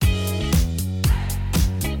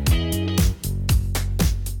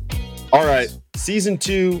All right, season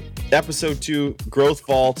 2, episode 2, Growth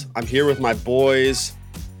Vault. I'm here with my boys,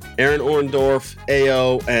 Aaron Orendorf,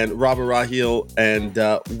 AO, and Robert Rahil, and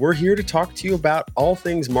we're here to talk to you about all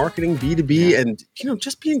things marketing, B2B, and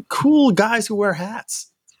just being cool guys who wear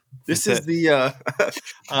hats. This is the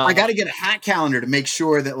I got to get a hat calendar to make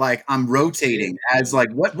sure that I'm rotating as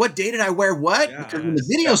what day did I wear what? Yes. Because when the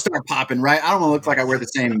videos start popping, right, I don't want to look like I wear the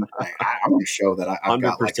same. I want to show that I've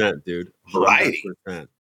got 100%, dude. variety. 100%.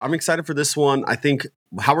 I'm excited for this one. I think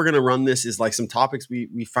how we're going to run this is some topics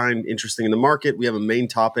we find interesting in the market. We have a main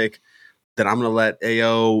topic that I'm going to let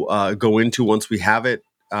AO go into once we have it.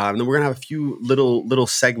 And then we're going to have a few little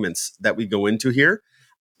segments that we go into here.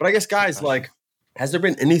 But I guess, guys, has there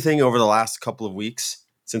been anything over the last couple of weeks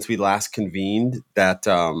since we last convened that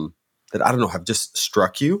that I don't know have just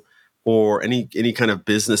struck you, or any kind of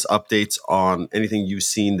business updates on anything you've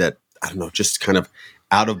seen that I don't know just kind of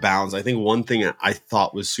out of bounds? I think one thing I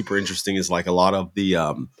thought was super interesting is a lot of the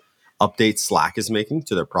updates Slack is making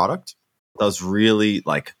to their product. That was really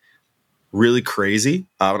really crazy.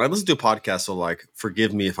 When I listened to a podcast, so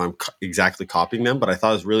forgive me if I'm exactly copying them, but I thought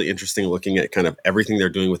it was really interesting looking at kind of everything they're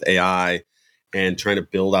doing with AI and trying to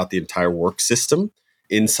build out the entire work system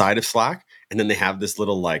inside of Slack. And then they have this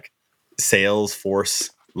little Salesforce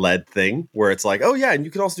led thing where it's oh yeah, and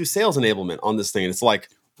you can also do sales enablement on this thing. And it's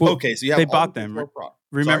okay, so you have they bought them.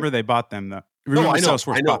 Remember, they bought them though. Remember,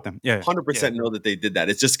 Salesforce bought them. Yeah, 100% know that they did that.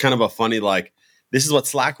 It's just kind of a funny this is what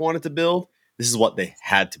Slack wanted to build. This is what they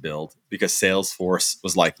had to build because Salesforce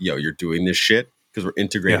was yo, you're doing this shit because we're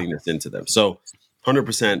integrating this into them. So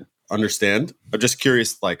 100% understand. I'm just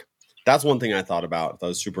curious, that's one thing I thought about. That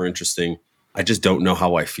was super interesting. I just don't know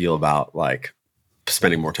how I feel about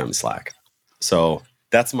spending more time in Slack. So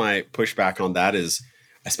that's my pushback on that is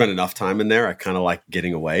I spend enough time in there. I kind of like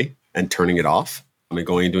getting away and turning it off. I mean,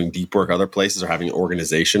 going and doing deep work other places or having an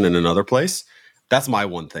organization in another place. That's my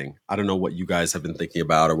one thing. I don't know what you guys have been thinking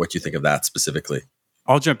about or what you think of that specifically.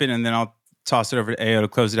 I'll jump in and then I'll toss it over to AO to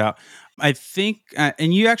close it out. I think,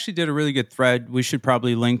 and you actually did a really good thread. We should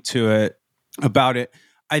probably link to it about it.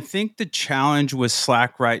 I think the challenge with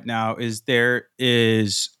Slack right now is there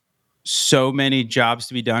is so many jobs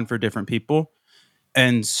to be done for different people.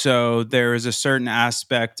 And so there is a certain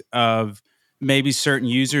aspect of maybe certain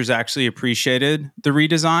users actually appreciated the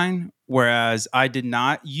redesign, whereas I did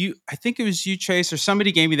not. I think it was you, Chase, or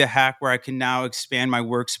somebody gave me the hack where I can now expand my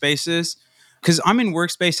workspaces because I'm in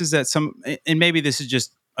workspaces that and maybe this is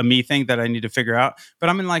just a me thing that I need to figure out, but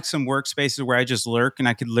I'm in some workspaces where I just lurk and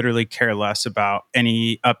I could literally care less about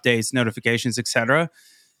any updates, notifications, etc.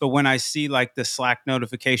 But when I see the Slack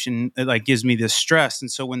notification, it gives me this stress.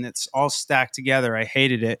 And so when it's all stacked together, I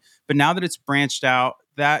hated it. But now that it's branched out,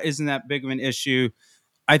 that isn't that big of an issue.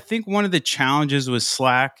 I think one of the challenges with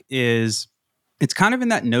Slack is it's kind of in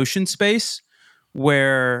that Notion space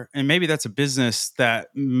where, and maybe that's a business that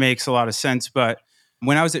makes a lot of sense, but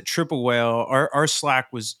when I was at Triple Whale, our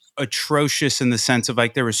Slack was atrocious in the sense of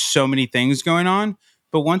there were so many things going on.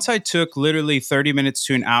 But once I took literally 30 minutes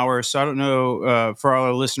to an hour, so I don't know, for all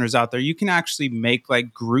our listeners out there, you can actually make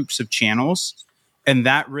groups of channels. And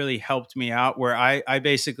that really helped me out where I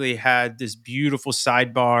basically had this beautiful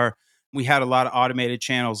sidebar. We had a lot of automated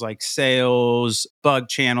channels like sales, bug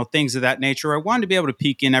channel, things of that nature. I wanted to be able to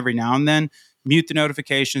peek in every now and then, mute the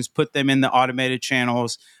notifications, put them in the automated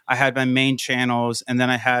channels. I had my main channels, and then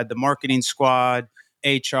I had the marketing squad,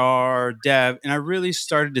 HR, dev, and I really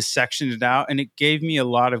started to section it out, and it gave me a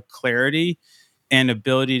lot of clarity and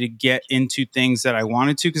ability to get into things that I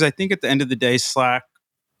wanted to. Because I think at the end of the day, Slack,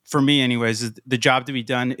 for me anyways, is the job to be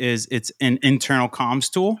done is it's an internal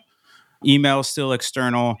comms tool. Email is still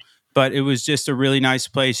external, but it was just a really nice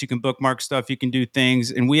place. You can bookmark stuff, you can do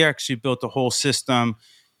things, and we actually built a whole system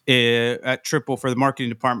at Triple for the marketing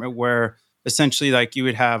department where essentially you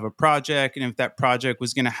would have a project, and if that project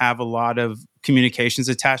was going to have a lot of communications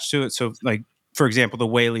attached to it, so for example the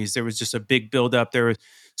Whaleys, there was just a big buildup there.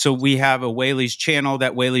 So we have a Whaleys channel.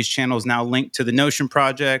 That Whaleys channel is now linked to the Notion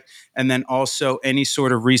project, and then also any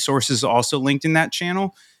sort of resources also linked in that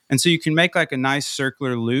channel. And so you can make a nice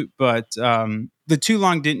circular loop, but the too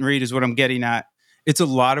long didn't read is what I'm getting at. It's a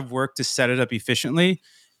lot of work to set it up efficiently,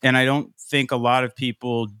 and I don't think a lot of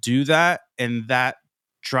people do that, and that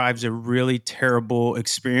drives a really terrible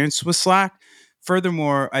experience with Slack.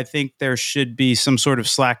 Furthermore, I think there should be some sort of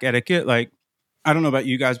Slack etiquette. I don't know about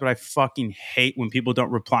you guys, but I fucking hate when people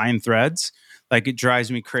don't reply in threads. It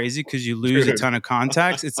drives me crazy because you lose a ton of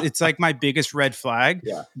contacts. It's my biggest red flag.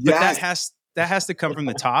 Yeah. But that has to come from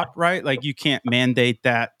the top, right? You can't mandate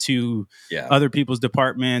that to other people's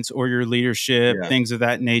departments or your leadership, things of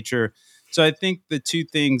that nature. So I think the two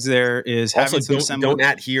things there is Also, having some don't semblance.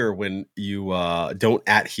 at here when you don't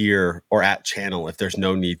at here or at channel if there's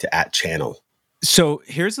no need to at channel. So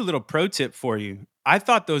here's a little pro tip for you. I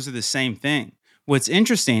thought those are the same thing. What's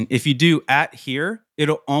interesting, if you do at here,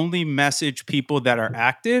 it'll only message people that are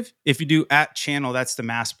active. If you do at channel, that's the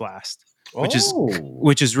mass blast, which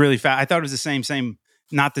is really fast. I thought it was the same,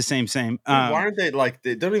 not the same. Why aren't they like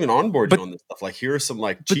they don't even onboard you on this stuff? Like here are some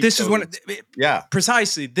like but cheat this is codes. what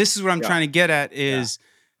precisely. This is what I'm trying to get at is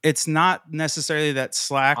it's not necessarily that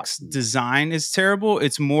Slack's design is terrible.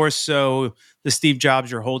 It's more so the Steve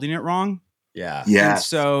Jobs you're holding it wrong. Yeah. And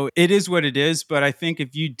so it is what it is. But I think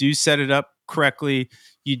if you do set it up correctly,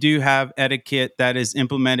 you do have etiquette that is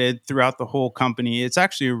implemented throughout the whole company. It's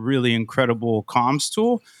actually a really incredible comms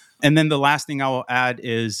tool. And then the last thing I will add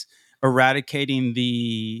is eradicating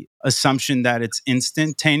the assumption that it's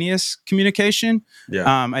instantaneous communication.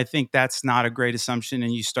 I think that's not a great assumption,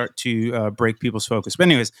 and you start to break people's focus. But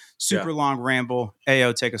anyways, super long ramble.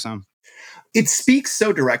 AO, take us home. It speaks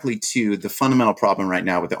so directly to the fundamental problem right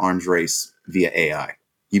now with the arms race via AI.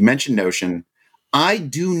 You mentioned Notion. I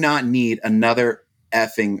do not need another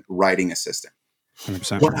effing writing assistant.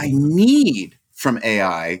 100%. What I need from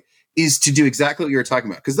AI is to do exactly what you were talking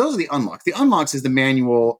about, because those are the unlocks. The unlocks is the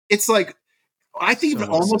manual. It's like, I think of it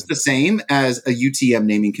almost the same as a UTM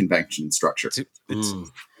naming convention structure. It's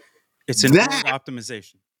an org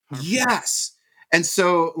optimization. 100%. Yes. And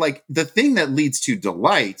so, like, the thing that leads to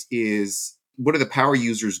delight is what are the power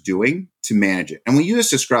users doing to manage it? And what you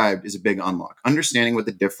just described is a big unlock. Understanding what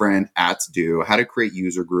the different ats do, how to create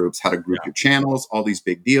user groups, how to group your channels, all these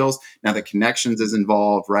big deals. Now the connections is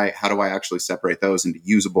involved, right? How do I actually separate those into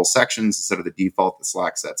usable sections instead of the default that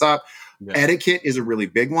Slack sets up? Etiquette is a really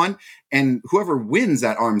big one. And whoever wins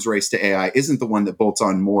that arms race to AI isn't the one that bolts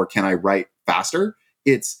on more, can I write faster?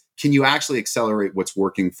 It's, can you actually accelerate what's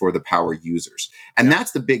working for the power users? And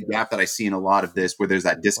that's the big gap that I see in a lot of this, where there's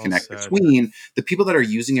that disconnect between the people that are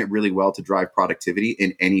using it really well to drive productivity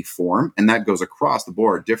in any form. And that goes across the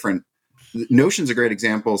board. Different Notion's a great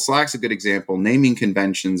example. Slack's a good example. Naming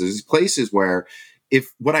conventions is places where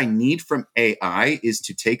if what I need from AI is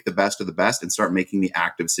to take the best of the best and start making the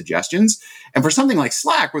active suggestions. And for something like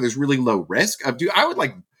Slack, where there's really low risk, I would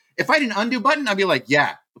like, if I had an undo button, I'd be like,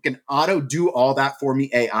 yeah, we can auto do all that for me,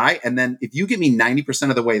 AI. And then if you get me 90%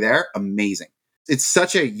 of the way there, amazing. It's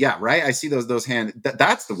such a, right? I see those hands.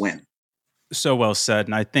 That's the win. So well said.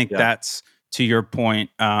 And I think that's, to your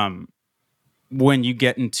point, when you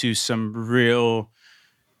get into some real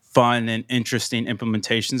fun and interesting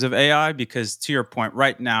implementations of AI, because to your point,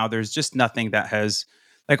 right now, there's just nothing that has,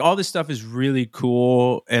 like, all this stuff is really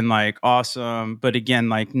cool and like awesome. But again,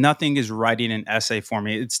 like nothing is writing an essay for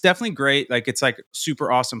me. It's definitely great. Like it's like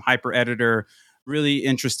super awesome hyper editor, really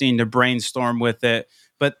interesting to brainstorm with it.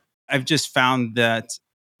 But I've just found that,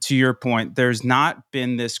 to your point, there's not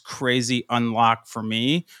been this crazy unlock for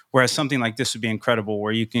me, whereas something like this would be incredible,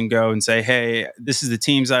 where you can go and say, hey, this is the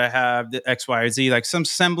teams that I have, the X, Y, or Z, like some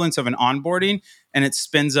semblance of an onboarding, and it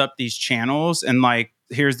spins up these channels and like,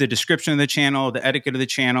 here's the description of the channel, the etiquette of the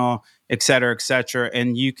channel, et cetera,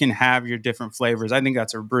 and you can have your different flavors. I think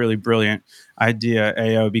that's a really brilliant idea,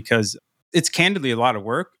 AO, because it's candidly a lot of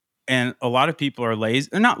work. And a lot of people are lazy.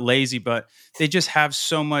 They're not lazy, but they just have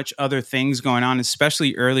so much other things going on,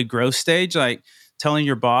 especially early growth stage. Like telling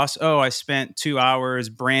your boss, oh, I spent 2 hours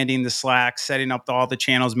branding the Slack, setting up all the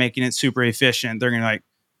channels, making it super efficient. They're going to like,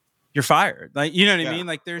 you're fired. Like, you know what I mean?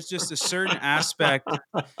 Like there's just a certain aspect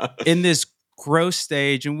in this growth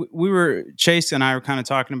stage. And Chase and I were kind of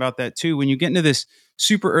talking about that too. When you get into this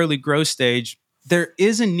super early growth stage, there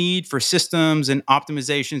is a need for systems and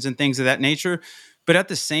optimizations and things of that nature. But at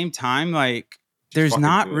the same time, like there's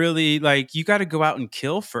not really like, you got to go out and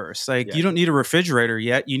kill first. Like you don't need a refrigerator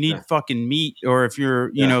yet. You need fucking meat. Or if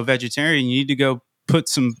you're, vegetarian, you need to go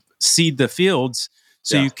seed the fields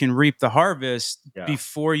so you can reap the harvest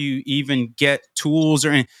before you even get tools or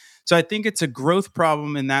anything. So I think it's a growth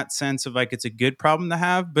problem in that sense of like, it's a good problem to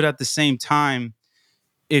have. But at the same time,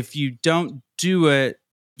 if you don't do it,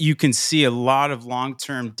 you can see a lot of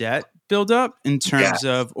long-term debt build up in terms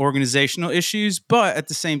of organizational issues. But at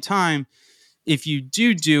the same time, if you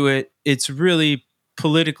do it, it's really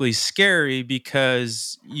politically scary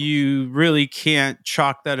because you really can't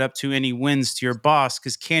chalk that up to any wins to your boss,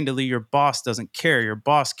 because candidly, your boss doesn't care. Your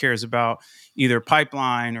boss cares about either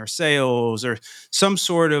pipeline or sales or some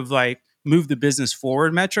sort of like move the business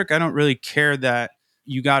forward metric. I don't really care that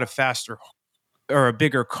you got a faster or a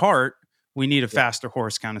bigger cart. We need a faster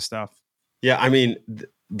horse kind of stuff. Yeah. I mean,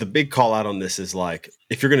 the big call out on this is like,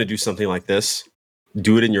 if you're going to do something like this,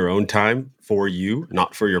 do it in your own time for you,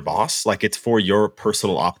 not for your boss. Like it's for your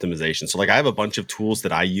personal optimization. So like I have a bunch of tools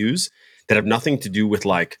that I use that have nothing to do with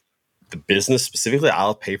like the business specifically.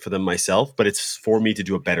 I'll pay for them myself, but it's for me to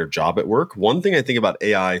do a better job at work. One thing I think about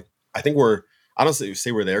AI, I think I don't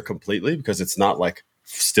say we're there completely because it's not like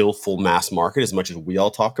still full mass market as much as we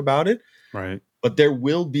all talk about it. Right. But there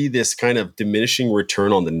will be this kind of diminishing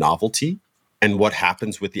return on the novelty and what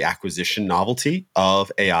happens with the acquisition novelty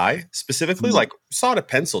of AI specifically. Mhm. Like we saw it at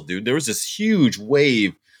Pencil, dude. There was this huge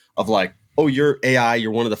wave of like, oh, you're AI,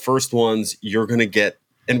 you're one of the first ones, you're going to get,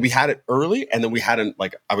 and we had it early. And then we had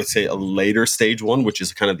I would say a later stage one, which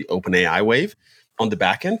is kind of the open AI wave on the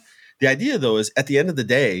back end. The idea though, is at the end of the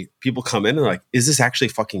day, people come in and like, is this actually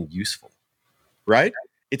fucking useful? Right?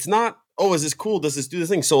 It's not, oh, is this cool? Does this do the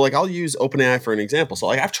thing? So like I'll use OpenAI for an example. So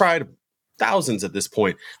like I've tried thousands at this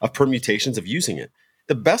point of permutations of using it.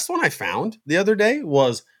 The best one I found the other day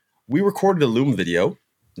was we recorded a Loom video,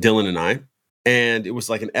 Dylan and I, and it was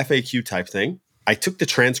like an FAQ type thing. I took the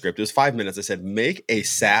transcript. It was 5 minutes. I said, make a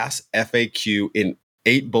SaaS FAQ in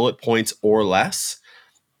 8 bullet points or less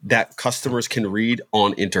that customers can read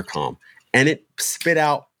on intercom. And it spit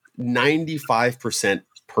out 95%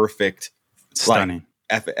 perfect Stunning.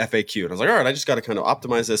 FAQ. And I was like, all right, I just got to kind of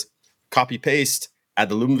optimize this, copy paste, add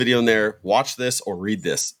the Loom video in there, watch this or read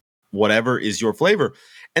this, whatever is your flavor.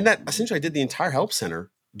 And that essentially I did the entire help center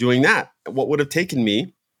doing that. What would have taken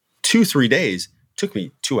me 2-3 days took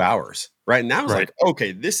me 2 hours. Right now, I was like,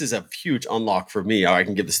 okay, this is a huge unlock for me. I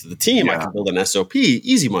can give this to the team. I can build an SOP,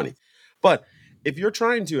 easy money. But if you're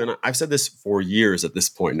trying to, and I've said this for years at this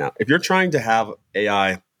point now, if you're trying to have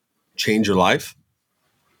AI change your life,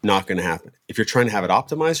 not going to happen. If you're trying to have it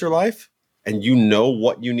optimize your life and you know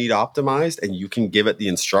what you need optimized and you can give it the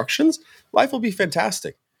instructions, life will be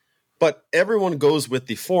fantastic. But everyone goes with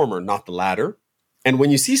the former, not the latter. And when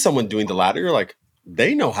you see someone doing the latter, you're like,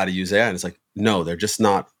 they know how to use AI. And it's like, no, they're just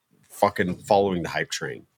not fucking following the hype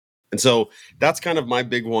train. And so that's kind of my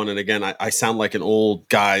big one. And again, I sound like an old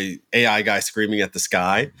guy, AI guy screaming at the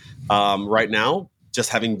sky right now, just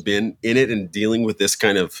having been in it and dealing with this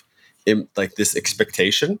kind of like this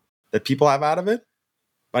expectation that people have out of it.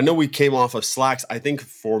 I know we came off of Slacks. I think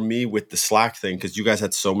for me with the Slack thing, because you guys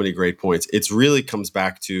had so many great points, it really comes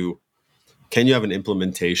back to, can you have an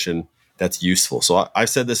implementation that's useful? So I've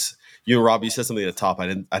said this, you know, Rob, you said something at the top. I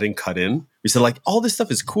didn't cut in. You said like, all this stuff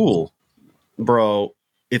is cool, bro.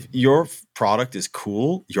 If your product is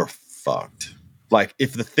cool, you're fucked. Like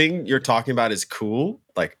if the thing you're talking about is cool,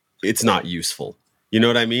 like it's not useful. You know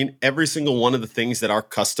what I mean? Every single one of the things that our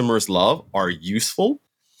customers love are useful.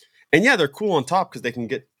 And yeah, they're cool on top because they can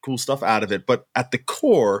get cool stuff out of it. But at the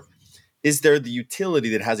core, is there the utility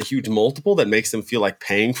that has a huge multiple that makes them feel like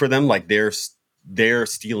paying for them, like they're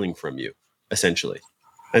stealing from you, essentially.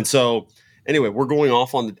 And so anyway, I'm going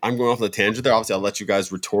off on the tangent there. Obviously, I'll let you guys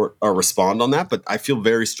retort or respond on that. But I feel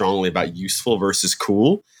very strongly about useful versus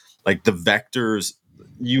cool. Like the vectors,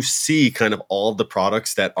 you see kind of all of the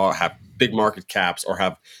products that have big market caps or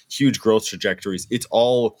have huge growth trajectories. It's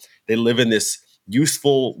all, they live in this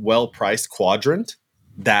useful, well-priced quadrant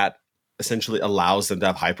that essentially allows them to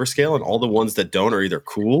have hyperscale. And all the ones that don't are either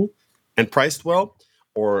cool and priced well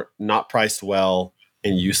or not priced well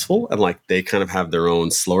and useful. And like they kind of have their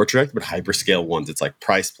own slower trajectory, but hyperscale ones, it's like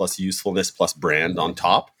price plus usefulness plus brand on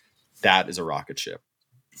top. That is a rocket ship.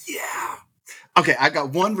 Yeah. Okay, I got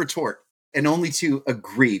one retort and only to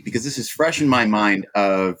agree because this is fresh in my mind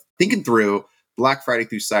of thinking through Black Friday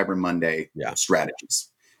through Cyber Monday strategies.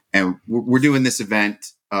 And we're doing this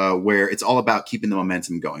event where it's all about keeping the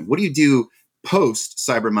momentum going. What do you do post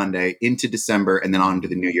Cyber Monday into December and then on to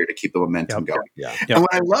the new year to keep the momentum going? Yeah. And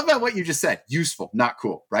what I love about what you just said, useful, not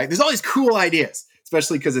cool, right? There's all these cool ideas,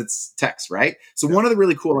 especially because it's text, right? So one of the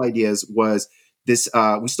really cool ideas was this,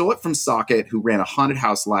 we stole it from Socket, who ran a haunted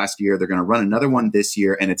house last year. They're going to run another one this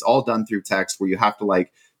year, and it's all done through text where you have to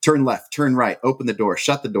like turn left, turn right, open the door,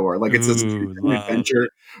 shut the door. Like it's this adventure.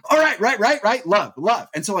 All right, right. Love.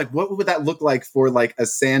 And so like, what would that look like for like a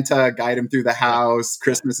Santa guide him through the house?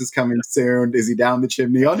 Christmas is coming soon. Is he down the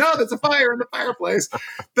chimney? Oh no, there's a fire in the fireplace.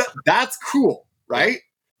 That's cool, right?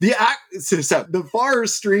 So the far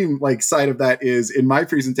stream like side of that is in my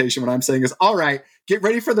presentation, what I'm saying is, all right, get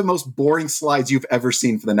ready for the most boring slides you've ever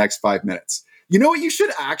seen for the next 5 minutes. You know what you should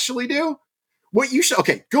actually do?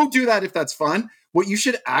 Okay, go do that if that's fun. What you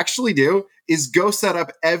should actually do is go set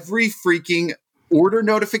up every freaking order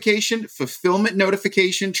notification, fulfillment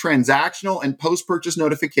notification, transactional, and post-purchase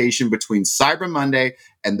notification between Cyber Monday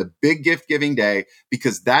and the big gift giving day,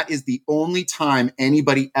 because that is the only time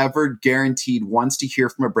anybody ever guaranteed wants to hear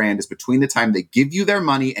from a brand is between the time they give you their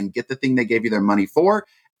money and get the thing they gave you their money for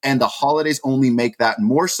And the holidays only make that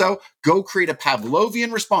more so. Go create a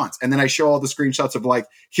Pavlovian response. And then I show all the screenshots of like,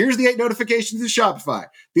 here's the 8 notifications in Shopify.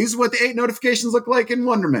 These are what the 8 notifications look like in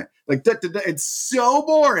Wonderment. Like, it's so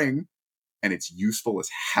boring and it's useful as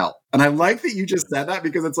hell. And I like that you just said that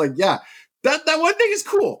because it's like, yeah, that one thing is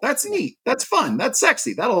cool. That's neat. That's fun. That's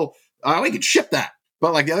sexy. We could ship that.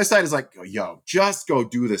 But like the other side is like, yo, just go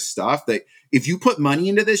do this stuff that if you put money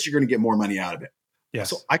into this, you're going to get more money out of it. Yes.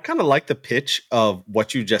 So I kind of like the pitch of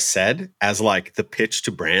what you just said as like the pitch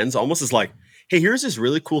to brands, almost as like, hey, here's this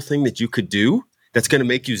really cool thing that you could do that's going to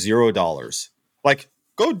make you $0. Like,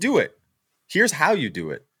 go do it. Here's how you do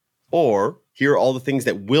it. Or here are all the things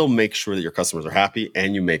that will make sure that your customers are happy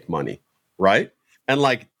and you make money. Right. And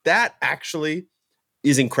like that actually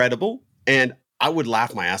is incredible. And I would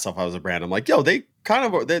laugh my ass off if I was a brand. I'm like, yo, they're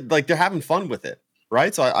having fun with it.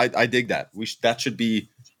 Right. So I dig that. That should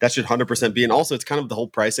 100% be. And also it's kind of the whole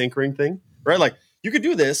price anchoring thing, right? Like you could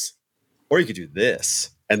do this or you could do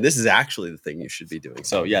this. And this is actually the thing you should be doing.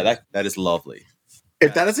 So yeah, that is lovely.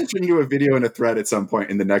 If that doesn't turn into a video and a thread at some point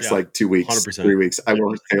in the next 2 weeks, 100%. 3 weeks, I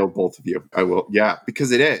will hail both of you. I will. Yeah,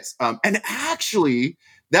 because it is. And actually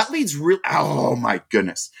that leads oh my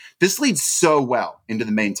goodness. This leads so well into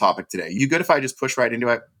the main topic today. You good if I just push right into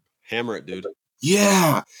it? Hammer it, dude.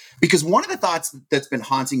 Yeah, because one of the thoughts that's been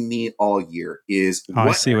haunting me all year is...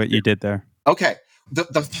 I see what you did there. Okay. The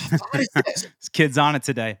thought is this. Kids on it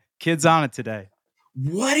today.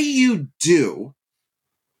 What do you do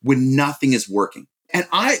when nothing is working? And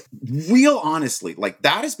real honestly, like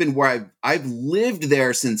that has been where I've lived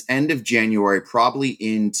there since end of January, probably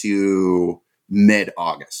into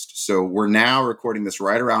mid-August. So we're now recording this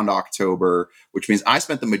right around October, which means I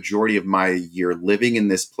spent the majority of my year living in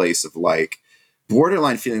this place of like,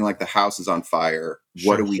 borderline feeling like the house is on fire.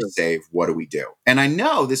 What do we save? What do we do? And I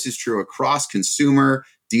know this is true across consumer,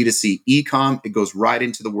 D2C, e-com. It goes right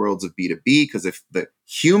into the worlds of B2B because if the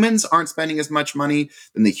humans aren't spending as much money,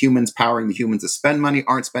 then the humans powering the humans to spend money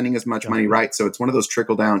aren't spending as much money, right? So it's one of those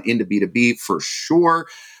trickle down into B2B for sure.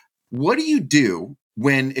 What do you do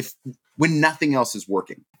when nothing else is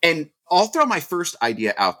working? And I'll throw my first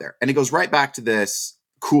idea out there. And it goes right back to this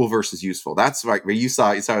cool versus useful. That's right. Where you saw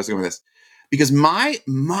I was going with this. Because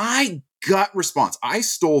my gut response, I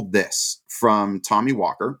stole this from Tommy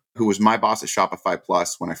Walker, who was my boss at Shopify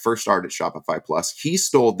Plus when I first started at Shopify Plus. He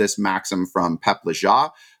stole this maxim from Pep Lejeune,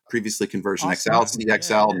 previously Conversion XL,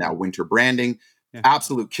 CXL, now Winter Branding. Yeah.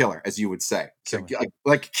 Absolute killer, as you would say. So,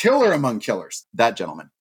 like killer among killers, that gentleman.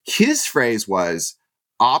 His phrase was,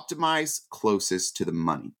 optimize closest to the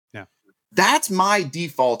money. Yeah. That's my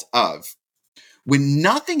default of, when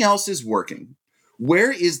nothing else is working,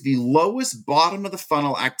 where is the lowest bottom of the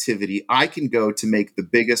funnel activity I can go to make the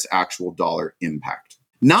biggest actual dollar impact?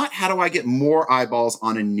 Not how do I get more eyeballs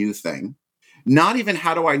on a new thing? Not even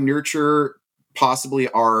how do I nurture possibly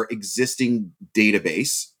our existing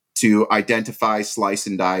database to identify, slice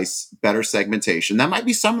and dice, better segmentation. That might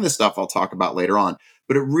be some of the stuff I'll talk about later on.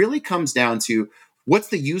 But it really comes down to what's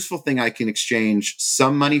the useful thing I can exchange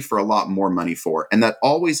some money for a lot more money for? And that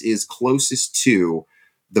always is closest to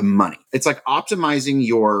the money. It's like optimizing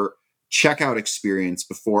your checkout experience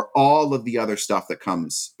before all of the other stuff that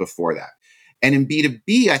comes before that. And in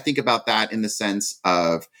B2B, I think about that in the sense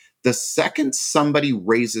of the second somebody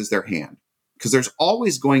raises their hand, because there's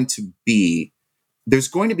going to be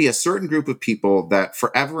a certain group of people that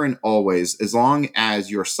forever and always, as long as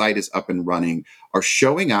your site is up and running, are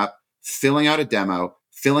showing up, filling out a demo,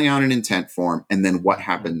 filling out an intent form, and then what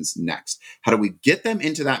happens next? How do we get them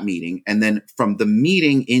into that meeting? And then from the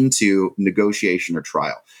meeting into negotiation or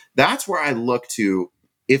trial? That's where I look to,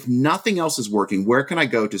 if nothing else is working, where can I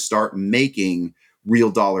go to start making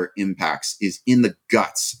real dollar impacts is in the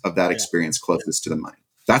guts of that experience closest to the money.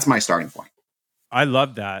 That's my starting point. I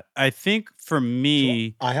love that. I think for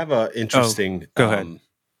me... So I have an interesting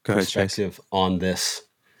perspective on this.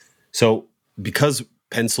 So because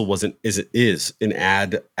Pencil is an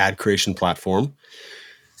ad creation platform.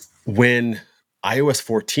 When iOS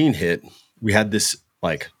 14 hit, we had this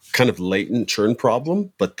like kind of latent churn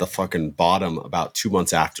problem, but the fucking bottom about 2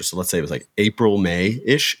 months after. So let's say it was like April,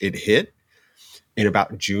 May-ish, it hit. In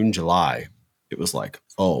about June, July, it was like,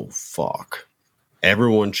 oh, fuck.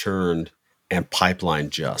 Everyone churned and pipeline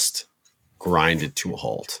just grinded to a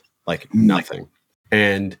halt. Like nothing.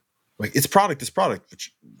 And like it's product,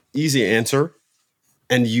 which easy answer.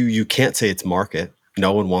 And you can't say it's market.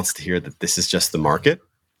 No one wants to hear that this is just the market.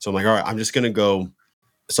 So I'm like, all right, I'm just going to go.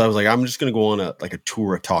 So I was like, I'm just going to go on a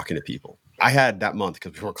tour of talking to people. I had that month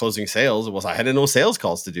because before closing sales, I had no sales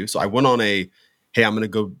calls to do. So I went on I'm going to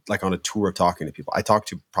go like on a tour of talking to people. I talked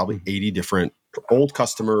to probably 80 different old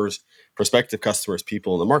customers, prospective customers,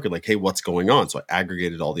 people in the market, like, hey, what's going on? So I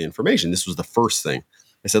aggregated all the information. This was the first thing.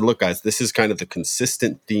 I said, look, guys, this is kind of the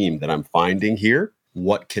consistent theme that I'm finding here.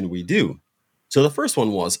 What can we do? So the first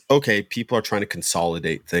one was, okay, people are trying to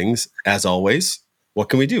consolidate things as always. What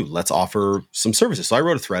can we do? Let's offer some services. So I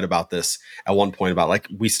wrote a thread about this at one point about like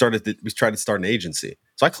we tried to start an agency.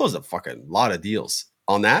 So I closed a fucking lot of deals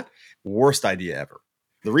on that. Worst idea ever.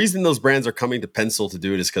 The reason those brands are coming to Pencil to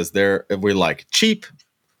do it is because we're like cheap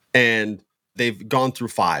and they've gone through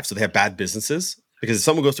 5. So they have bad businesses. Because if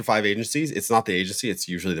someone goes through 5 agencies, it's not the agency, it's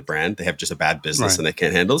usually the brand. They have just a bad business and they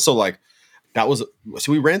can't handle it. So like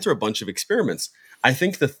so we ran through a bunch of experiments. I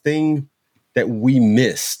think the thing that we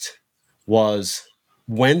missed was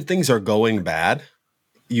when things are going bad,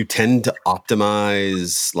 you tend to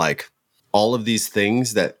optimize like all of these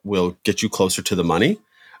things that will get you closer to the money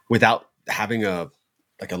without having a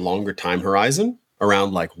longer time horizon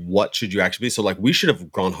around like what should you actually be. So like we should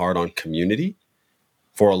have gone hard on community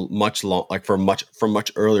for much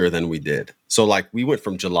earlier than we did. So like we went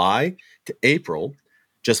from July to April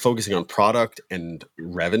just focusing on product and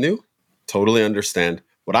revenue. Totally understand.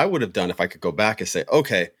 What I would have done if I could go back is say,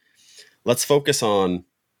 okay, let's focus on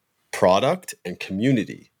product and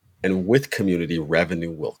community. And with community,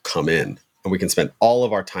 revenue will come in. And we can spend all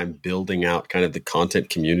of our time building out kind of the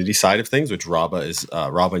content community side of things, which Rabah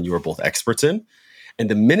and you are both experts in. And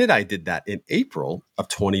the minute I did that in April of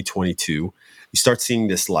 2022, you start seeing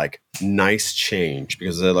this like nice change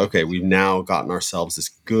because okay, we've now gotten ourselves this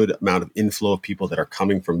good amount of inflow of people that are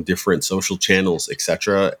coming from different social channels,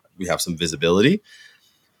 etc. We have some visibility.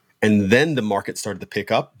 And then the market started to pick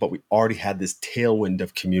up, but we already had this tailwind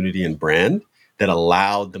of community and brand that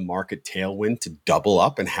allowed the market tailwind to double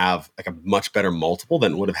up and have like a much better multiple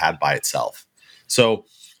than it would have had by itself. So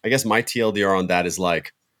I guess my TLDR on that is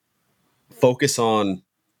like, focus on,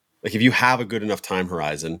 like, if you have a good enough time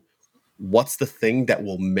horizon, what's the thing that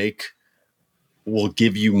will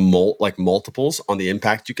give you multiples on the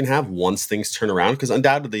impact you can have once things turn around? Because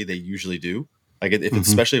undoubtedly they usually do. Like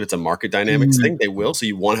especially if it's a market dynamics thing, they will. So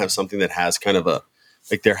you want to have something that has kind of a,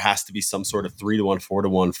 like there has to be some sort of 3-to-1,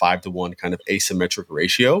 4-to-1, 5-to-1 kind of asymmetric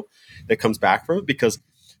ratio that comes back from it, because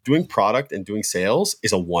doing product and doing sales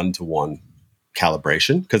is a 1-to-1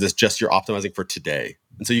 calibration because it's just you're optimizing for today.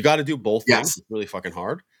 And so you got to do both things. It's really fucking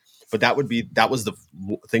hard. But that was the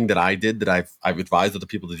thing that I did that I've advised other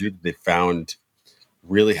people to do that they found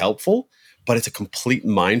really helpful. But it's a complete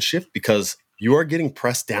mind shift because you are getting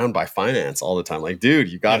pressed down by finance all the time. Like,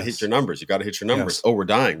 dude, you got to hit your numbers. You got to hit your numbers. Yes. Oh, we're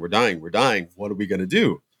dying. What are we going to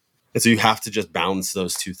do? And so you have to just balance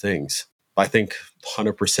those two things. I think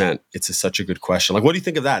 100%. It's such a good question. Like, what do you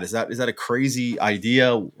think of that? Is that a crazy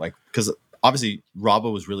idea? Like, because obviously Rabah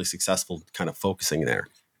was really successful kind of focusing there.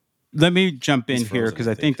 Let me jump in here because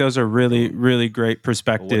I think those are really, really great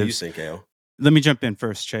perspectives. Well, what do you think, Ao? Let me jump in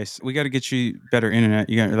first, Chase. We got to get you better internet.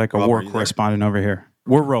 You got like a Rabah, war correspondent over here.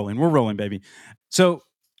 We're rolling, baby. So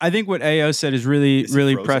I think what Ao said is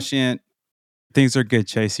really prescient. Things are good,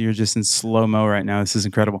 Chase. You're just in slow-mo right now. This is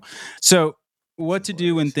incredible. So what to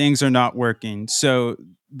do when things are not working. So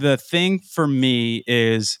the thing for me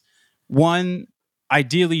is, one,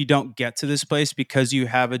 ideally you don't get to this place because you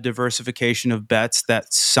have a diversification of bets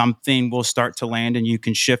that something will start to land and you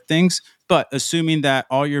can shift things. But assuming that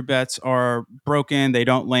all your bets are broken, they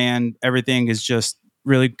don't land, everything is just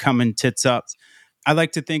really coming tits up, I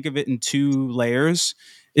like to think of it in 2 layers.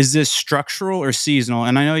 Is this structural or seasonal?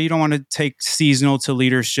 And I know you don't want to take seasonal to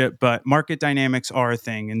leadership, but market dynamics are a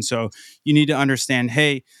thing. And so you need to understand,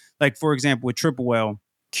 hey, like for example, with Triple Whale,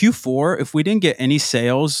 Q4, if we didn't get any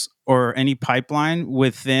sales or any pipeline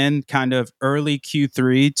within kind of early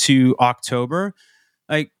Q3 to October,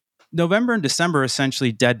 like November and December are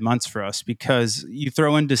essentially dead months for us because you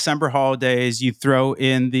throw in December holidays, you throw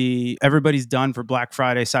in everybody's done for Black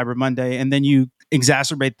Friday, Cyber Monday, and then you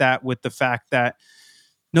exacerbate that with the fact that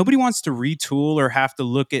nobody wants to retool or have to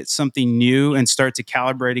look at something new and start to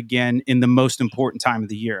calibrate again in the most important time of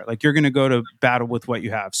the year. Like you're going to go to battle with what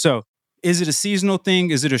you have. So is it a seasonal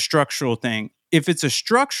thing? Is it a structural thing? If it's a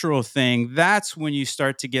structural thing, that's when you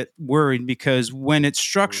start to get worried, because when it's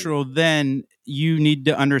structural, then you need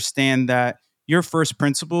to understand that your first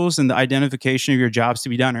principles and the identification of your jobs to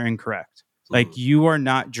be done are incorrect. Like you are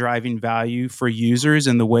not driving value for users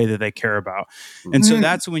in the way that they care about. And so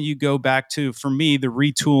that's when you go back to, for me, the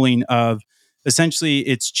retooling of essentially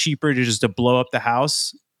it's cheaper to just to blow up the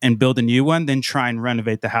house and build a new one than try and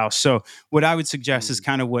renovate the house. So what I would suggest is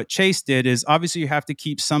kind of what Chase did is obviously you have to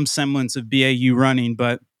keep some semblance of BAU running,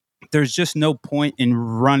 but there's just no point in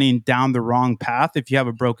running down the wrong path if you have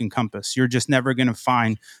a broken compass. You're just never going to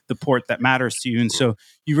find the port that matters to you. And so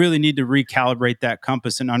you really need to recalibrate that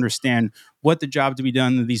compass and understand what the job to be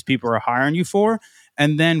done that these people are hiring you for.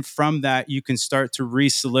 And then from that, you can start to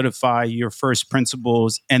re-solidify your first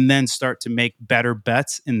principles and then start to make better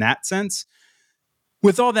bets in that sense.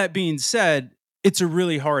 With all that being said, it's a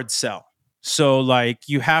really hard sell. So like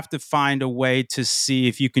you have to find a way to see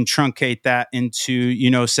if you can truncate that into, you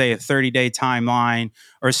know, say a 30-day timeline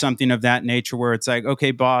or something of that nature where it's like, okay,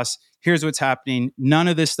 boss, here's what's happening. None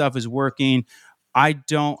of this stuff is working. I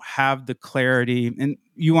don't have the clarity. And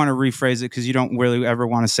you want to rephrase it because you don't really ever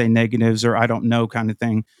want to say negatives or I don't know kind of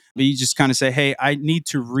thing. But you just kind of say, hey, I need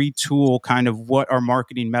to retool kind of what our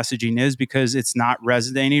marketing messaging is because it's not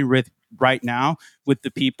resonating with right now with the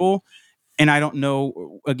people. And I don't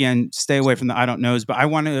know, again, stay away from the I don't knows, but I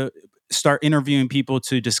want to start interviewing people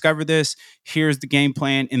to discover this. Here's the game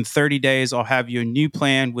plan. In 30 days, I'll have you a new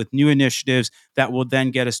plan with new initiatives that will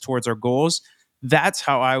then get us towards our goals. That's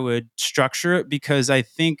how I would structure it, because I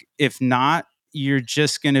think if not, you're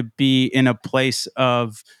just going to be in a place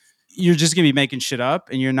of you're just going to be making shit up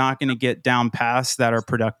and you're not going to get down paths that are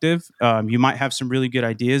productive. You might have some really good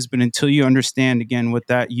ideas, but until you understand, again, what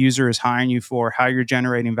that user is hiring you for, how you're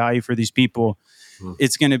generating value for these people,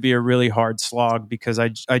 it's going to be a really hard slog because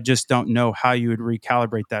I just don't know how you would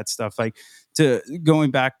recalibrate that stuff. Like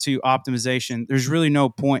going back to optimization, there's really no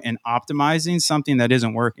point in optimizing something that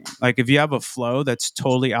isn't working. Like if you have a flow that's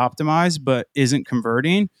totally optimized but isn't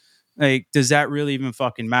converting, like does that really even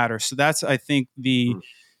fucking matter? So that's, I think, the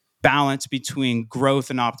balance between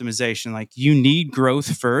growth and optimization. Like you need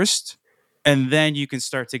growth first and then you can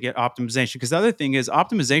start to get optimization. Because the other thing is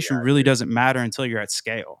optimization really doesn't matter until you're at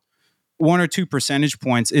scale. 1 or 2 percentage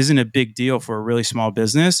points isn't a big deal for a really small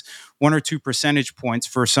business. 1 or 2 percentage points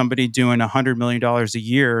for somebody doing $100 million a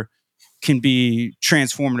year can be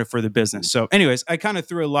transformative for the business. So anyways, I kind of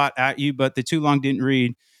threw a lot at you, but the too long didn't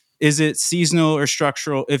read. Is it seasonal or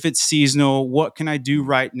structural? If it's seasonal, what can I do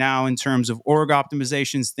right now in terms of org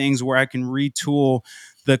optimizations, things where I can retool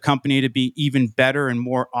the company to be even better and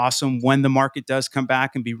more awesome when the market does come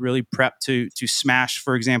back and be really prepped to smash,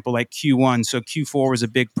 for example, like Q1. So Q4 was a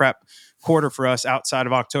big prep quarter for us outside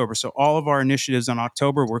of October. So all of our initiatives on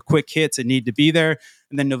October were quick hits and need to be there.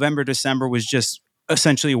 And then November, December was just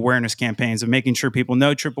essentially awareness campaigns of making sure people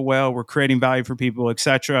know Triple Whale, we're creating value for people,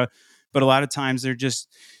 etc. But a lot of times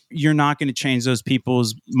you're not going to change those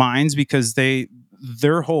people's minds because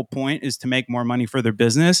their whole point is to make more money for their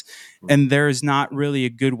business. And there is not really a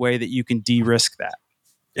good way that you can de-risk that.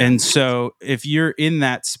 And so if you're in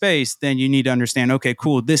that space, then you need to understand, okay,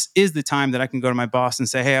 cool. This is the time that I can go to my boss and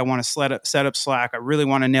say, hey, I want to set up Slack. I really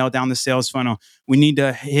want to nail down the sales funnel. We need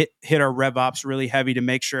to hit our rev ops really heavy to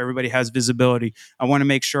make sure everybody has visibility. I want to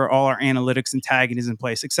make sure all our analytics and tagging is in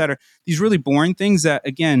place, et cetera. These really boring things that,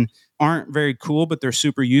 again, aren't very cool, but they're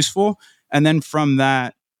super useful. And then from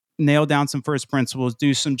that, nail down some first principles,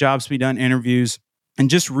 do some jobs to be done interviews, and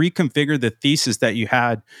just reconfigure the thesis that you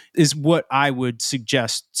had is what I would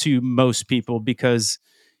suggest to most people. Because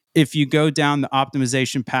if you go down the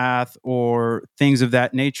optimization path or things of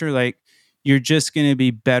that nature, like you're just going to be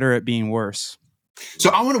better at being worse. So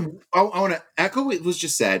I want to echo what was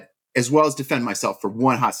just said, as well as defend myself for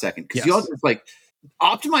one hot second. Because you all just like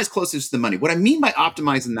optimize closest to the money. What I mean by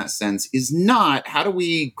optimize in that sense is not how do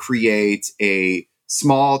we create a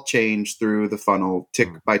small change through the funnel, tick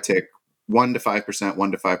by tick, 1 to 5%,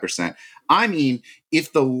 1 to 5%. I mean,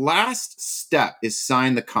 if the last step is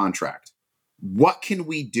sign the contract, what can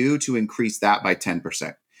we do to increase that by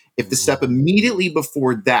 10%? If the step immediately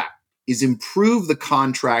before that is improve the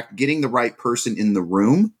contract, getting the right person in the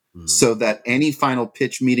room so that any final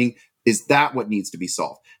pitch meeting, is that what needs to be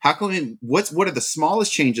solved? How can what are the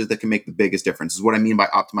smallest changes that can make the biggest difference is what I mean by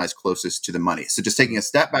optimize closest to the money. So just taking a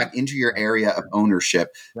step back into your area of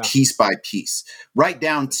ownership, piece by piece, right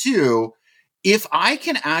down to if I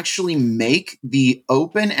can actually make the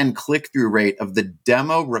open and click-through rate of the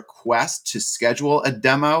demo request to schedule a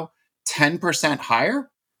demo 10%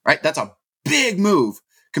 higher, right? That's a big move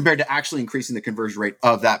compared to actually increasing the conversion rate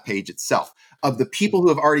of that page itself. Of the people who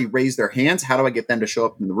have already raised their hands, how do I get them to show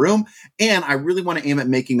up in the room? And I really want to aim at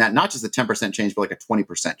making that not just a 10% change, but like a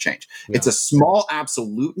 20% change. Yeah. It's a small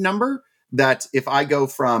absolute number that if I go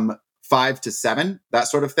from 5 to 7, that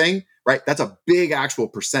sort of thing, right? That's a big actual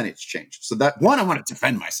percentage change. So that one, I want to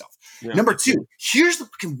defend myself. Yeah. Number 2, here's the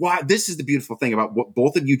why. This is the beautiful thing about what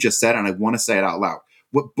both of you just said, and I want to say it out loud.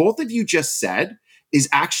 What both of you just said is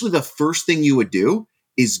actually the first thing you would do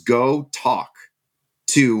is go talk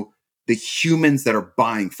to the humans that are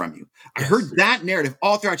buying from you. I heard that narrative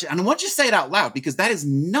all throughout, and I want you to say it out loud, because that is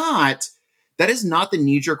not the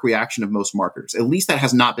knee-jerk reaction of most marketers. At least that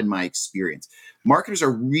has not been my experience. Marketers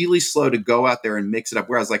are really slow to go out there and mix it up.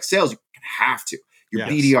 Whereas like sales, you have to. Your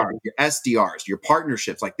BDR, your SDRs, your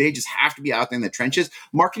partnerships, like they just have to be out there in the trenches.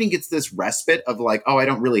 Marketing gets this respite of like, oh, I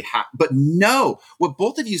don't really have, but no, what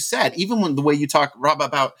both of you said, even when the way you talk, Rob,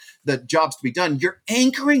 about the jobs to be done, you're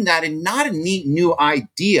anchoring that in not a neat new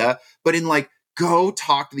idea, but in like, go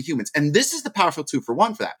talk to the humans. And this is the powerful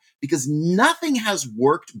 2-for-1 for that, because nothing has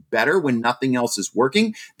worked better when nothing else is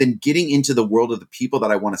working than getting into the world of the people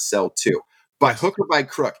that I want to sell to, by hook or by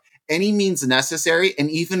crook. Any means necessary. And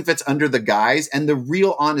even if it's under the guise and the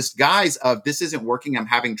real honest guise of this isn't working, I'm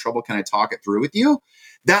having trouble, can I talk it through with you?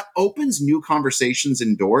 That opens new conversations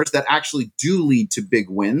and doors that actually do lead to big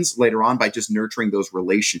wins later on by just nurturing those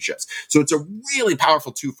relationships. So it's a really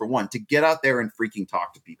powerful 2-for-1 to get out there and freaking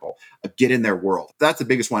talk to people, get in their world. That's the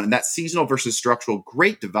biggest one. And that seasonal versus structural,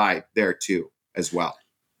 great divide there too, as well.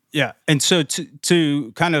 Yeah. And so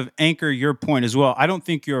to kind of anchor your point as well, I don't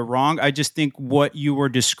think you're wrong. I just think what you were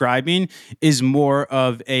describing is more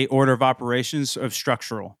of a order of operations of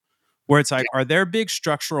structural, where it's like, are there big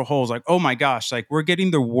structural holes? Like, oh my gosh, like we're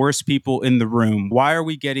getting the worst people in the room. Why are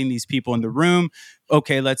we getting these people in the room?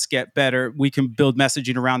 Okay, let's get better. We can build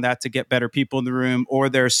messaging around that to get better people in the room. Or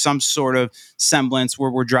there's some sort of semblance where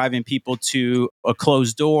we're driving people to a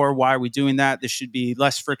closed door. Why are we doing that? There should be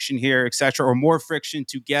less friction here, et cetera, or more friction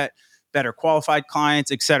to get better qualified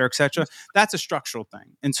clients, et cetera, et cetera. That's a structural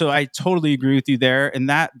thing. And so I totally agree with you there. And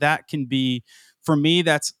that can be, for me,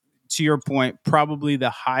 that's, to your point, probably the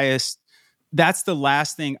highest. That's the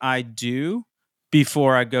last thing I do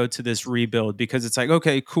before I go to this rebuild, because it's like,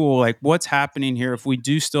 okay, cool. Like what's happening here? If we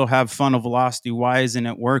do still have funnel velocity, why isn't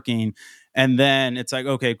it working? And then it's like,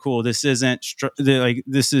 okay, cool. This isn't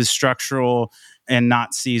this is structural and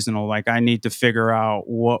not seasonal. Like I need to figure out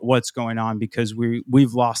what's going on, because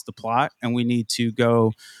we've lost the plot and we need to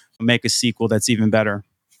go make a sequel that's even better.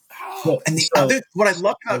 And the other, what I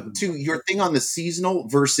love about too, your thing on the seasonal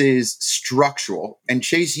versus structural, and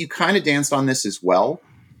Chase, you kind of danced on this as well,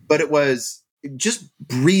 but it was just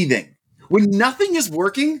breathing. When nothing is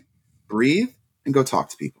working, breathe and go talk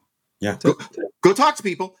to people. Yeah. Go talk to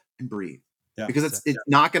people and breathe. Yeah, because it's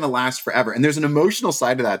not going to last forever. And there's an emotional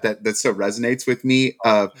side to that so resonates with me.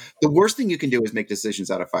 The worst thing you can do is make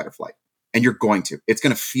decisions out of fight or flight. And you're going to. It's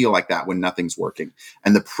going to feel like that when nothing's working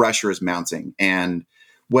and the pressure is mounting. And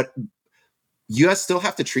what you still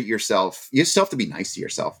have to treat yourself. You still have to be nice to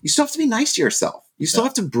yourself. You still have to be nice to yourself. You still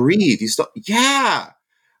have to breathe.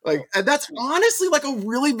 Like, and that's honestly like a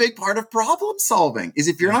really big part of problem solving, is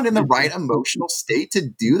if you're not in the right emotional state to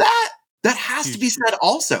do that, that has to be said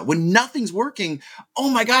also. When nothing's working, oh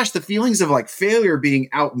my gosh, the feelings of like failure, being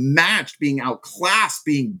outmatched, being outclassed,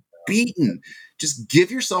 being beaten. Just give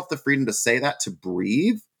yourself the freedom to say that, to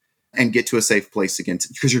breathe and get to a safe place again,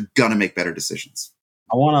 because you're going to make better decisions.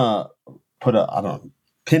 I want to put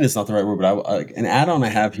pin is not the right word, but an add-on I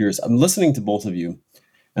have here is I'm listening to both of you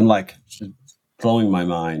and like blowing my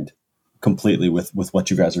mind completely with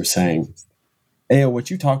what you guys are saying. What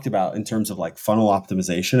you talked about in terms of like funnel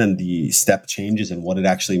optimization and the step changes and what it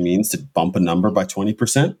actually means to bump a number by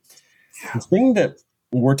 20%. The thing that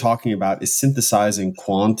we're talking about is synthesizing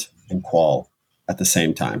quant and qual at the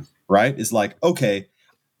same time, right? Is like, okay,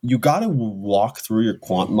 you got to walk through your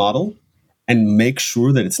quant model and make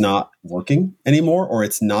sure that it's not working anymore, or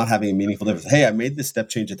it's not having a meaningful difference. Hey, I made this step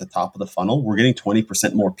change at the top of the funnel. We're getting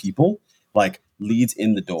 20% more people, like leads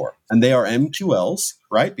in the door. And they are MQLs,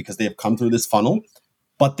 right? Because they have come through this funnel,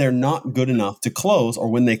 but they're not good enough to close, or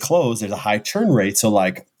when they close, there's a high churn rate. So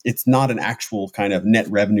like, it's not an actual kind of net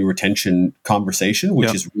revenue retention conversation,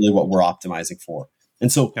 which is really what we're optimizing for.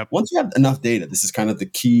 And so once you have enough data, this is kind of the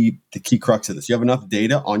key crux of this. You have enough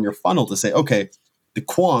data on your funnel to say, okay, the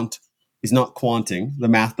quant is not quanting. The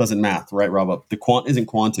math doesn't math, right, Rob? The quant isn't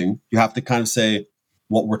quanting. You have to kind of say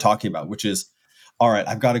what we're talking about, which is, all right,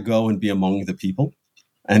 I've got to go and be among the people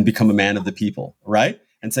and become a man of the people, right?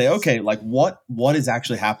 And say, okay, like what is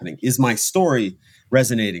actually happening? Is my story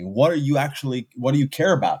resonating? What do you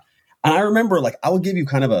care about? And I remember, like, I will give you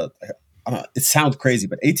kind of it sounds crazy,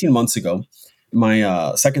 but 18 months ago,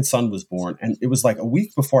 my second son was born. And it was like a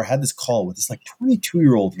week before I had this call with this like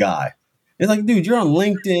 22-year-old guy. It's like, dude, you're on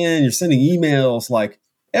LinkedIn, you're sending emails, like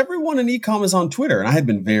everyone in e-com is on Twitter. And I had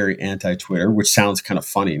been very anti-Twitter, which sounds kind of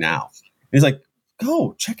funny now. And he's like,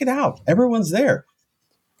 go check it out. Everyone's there.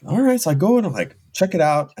 All right. So I go and I'm like, check it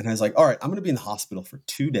out. And I was like, all right, I'm going to be in the hospital for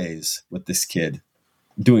 2 days with this kid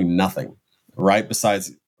doing nothing, right?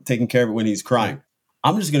 Besides taking care of it when he's crying.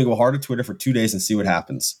 I'm just going to go hard at Twitter for 2 days and see what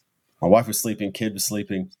happens. My wife was sleeping, kid was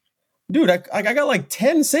sleeping. Dude, I got like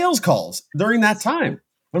 10 sales calls during that time.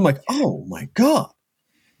 I'm like, oh my God,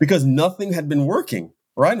 because nothing had been working.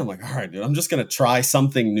 Right. And I'm like, all right, dude, I'm just going to try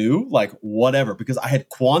something new, like whatever, because I had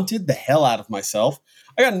quanted the hell out of myself.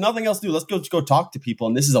 I got nothing else to do. Let's go talk to people.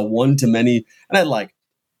 And this is a one-to-many. And I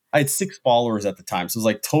had 6 followers at the time. So it was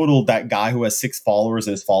like total that guy who has 6 followers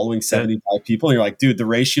and is following 75 people. And you're like, dude, the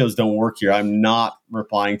ratios don't work here. I'm not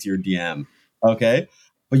replying to your DM. Okay.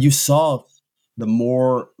 But you saw the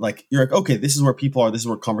more like, you're like, okay, this is where people are. This is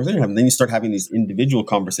where conversations happen. Then you start having these individual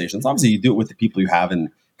conversations. Obviously, you do it with the people you have in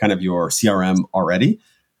kind of your CRM already.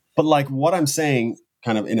 But like what I'm saying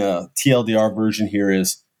kind of in a TLDR version here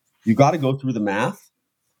is you got to go through the math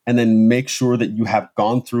and then make sure that you have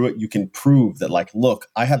gone through it. You can prove that like, look,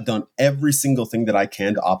 I have done every single thing that I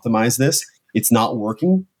can to optimize this. It's not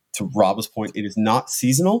working. To Rob's point, it is not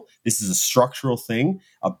seasonal. This is a structural thing,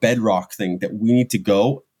 a bedrock thing that we need to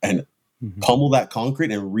go and pummel that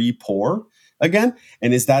concrete and re-pour again.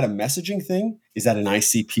 And is that a messaging thing? Is that an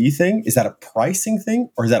ICP thing? Is that a pricing thing?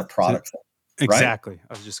 Or is that a product thing? Exactly. Right?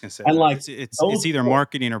 I was just going to say and that. Like it's either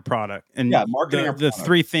marketing or product. And marketing or the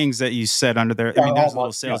 3 things that you said under there, I mean, there's a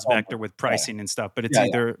little sales vector with pricing and stuff, but it's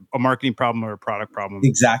either a marketing problem or a product problem.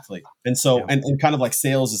 Exactly. And so, and kind of like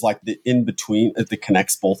sales is like the in between that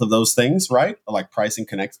connects both of those things, right? Like pricing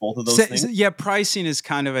connects both of those things. Yeah. Pricing is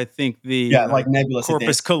kind of, I think, the like nebulous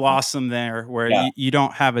corpus callosum there, where you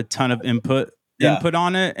don't have a ton of input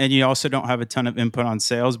on it, and you also don't have a ton of input on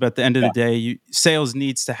sales. But at the end of the day, sales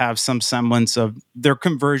needs to have some semblance of their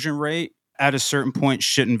conversion rate at a certain point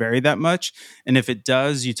shouldn't vary that much. And if it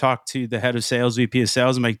does, you talk to the head of sales, VP of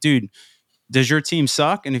sales, I'm like, dude, does your team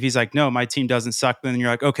suck? And if he's like, no, my team doesn't suck, then you're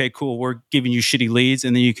like, okay, cool, we're giving you shitty leads,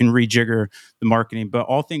 and then you can rejigger the marketing. But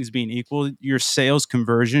all things being equal, your sales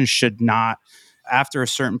conversion should not, after a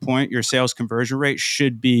certain point, your sales conversion rate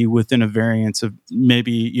should be within a variance of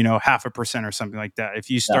maybe, 0.5% or something like that. If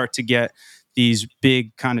you start to get these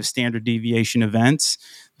big kind of standard deviation events,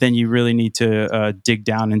 then you really need to dig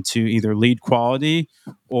down into either lead quality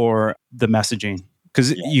or the messaging.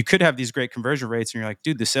 Because you could have these great conversion rates and you're like,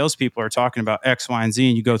 dude, the salespeople are talking about X, Y, and Z.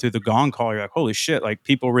 And you go through the gong call, you're like, holy shit, like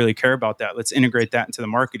people really care about that. Let's integrate that into the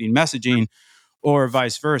marketing messaging. Or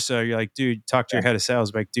vice versa. You're like, dude, talk to your head of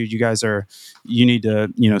sales. Like, dude, you need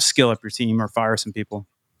to, skill up your team or fire some people.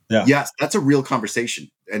 Yeah. Yes, that's a real conversation.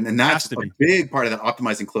 And that's a big part of that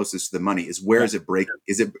optimizing closest to the money is where is it breaking?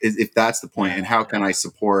 If that's the point, and how can I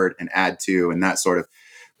support and add to and that sort of.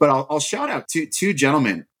 But I'll shout out to 2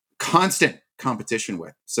 gentlemen, constant competition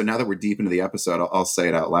with. So now that we're deep into the episode, I'll say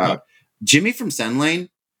it out loud. Yeah. Jimmy from SendLane,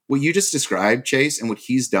 what you just described, Chase, and what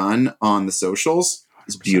he's done on the socials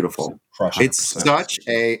is beautiful. 100%. It's such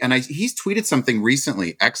he's tweeted something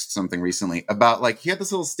recently, X'd something recently about like he had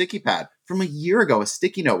this little sticky pad from a year ago, a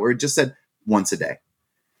sticky note where it just said once a day.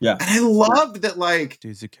 Yeah. And I loved that, like,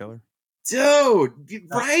 dude's a killer. Dude,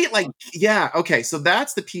 right? Like, yeah. Okay. So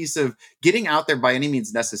that's the piece of getting out there by any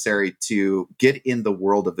means necessary to get in the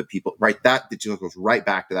world of the people, right? That just goes right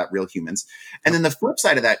back to that real humans. And then the flip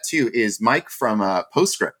side of that too is Mike from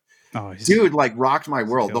Postscript. Oh, dude, like rocked my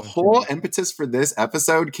world. The whole impetus for this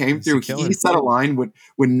episode came through. He said a line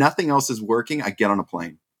when nothing else is working, I get on a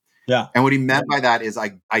plane. Yeah. And what he meant by that is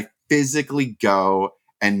I physically go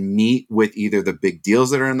and meet with either the big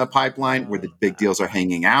deals that are in the pipeline where the big deals are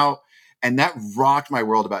hanging out. And that rocked my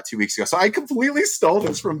world about 2 weeks ago. So I completely stole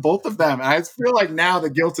this from both of them. And I feel like now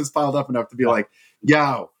the guilt is piled up enough to be like,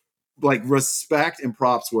 yo, like respect and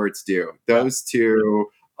props where it's due. Those two,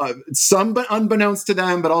 some but unbeknownst to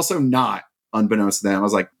them, but also not unbeknownst to them. I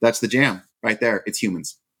was like, that's the jam right there. It's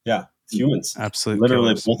humans. Yeah, it's humans. Absolutely.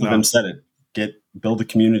 Literally, both of them said it. Build a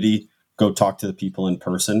community, go talk to the people in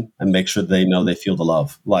person and make sure they know they feel the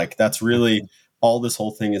love. Like that's really all this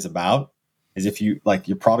whole thing is about. Is if you like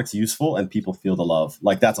your product's useful and people feel the love.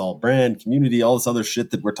 Like that's all brand, community, all this other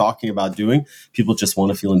shit that we're talking about doing. People just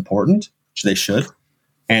want to feel important, which they should.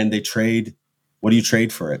 And they trade. What do you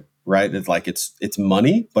trade for it? Right? It's like it's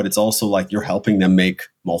money, but it's also like you're helping them make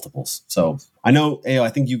multiples. So I know, Ayo, I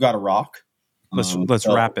think you got a rock. Let's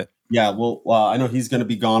wrap it. Yeah, well, I know he's going to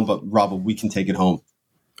be gone, but Rob, we can take it home.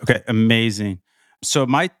 Okay, amazing. So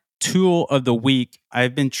my tool of the week,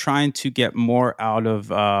 I've been trying to get more out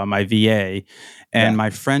of my VA, and my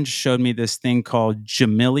friend showed me this thing called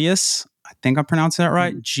Gemilius. I think I'm pronouncing that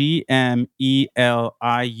right. Gemelius.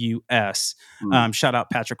 Shout out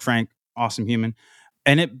Patrick Frank, awesome human.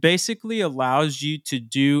 And it basically allows you to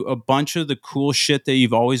do a bunch of the cool shit that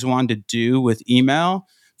you've always wanted to do with email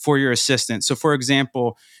for your assistant. So for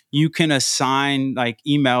example, you can assign like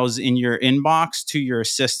emails in your inbox to your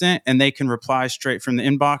assistant and they can reply straight from the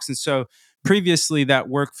inbox. And so previously that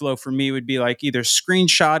workflow for me would be like either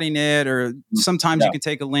screenshotting it, or sometimes you can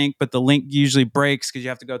take a link, but the link usually breaks because you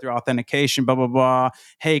have to go through authentication, blah, blah, blah.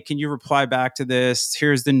 Hey, can you reply back to this?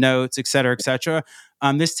 Here's the notes, et cetera, et cetera.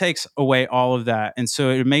 This takes away all of that. And so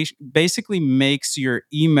it basically makes your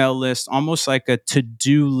email list almost like a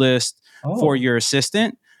to-do list for your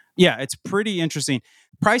assistant. Yeah, it's pretty interesting.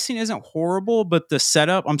 Pricing isn't horrible, but the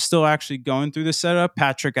setup, I'm still actually going through the setup.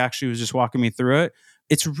 Patrick actually was just walking me through it.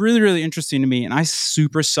 It's really, really interesting to me. And I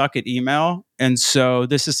super suck at email. And so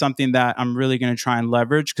this is something that I'm really going to try and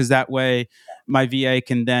leverage, because that way my VA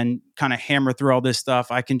can then kind of hammer through all this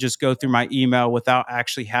stuff. I can just go through my email without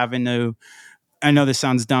actually having to, I know this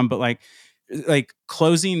sounds dumb, but like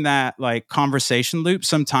closing that like conversation loop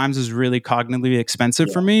sometimes is really cognitively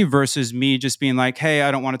expensive for me, versus me just being like, hey,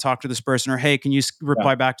 I don't want to talk to this person, or hey, can you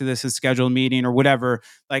reply back to this and schedule a meeting or whatever,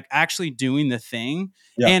 like actually doing the thing.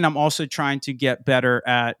 And I'm also trying to get better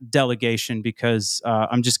at delegation, because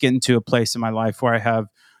I'm just getting to a place in my life where I have,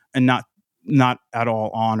 and not at all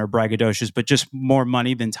on or braggadocious, but just more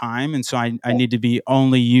money than time. And so I need to be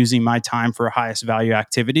only using my time for highest value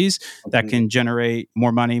activities that can generate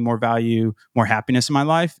more money, more value, more happiness in my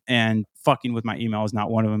life. And fucking with my email is not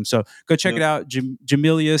one of them. So go check it out.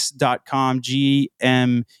 Gemelius.com,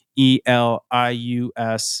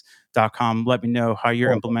 GMELIUS.com. Let me know how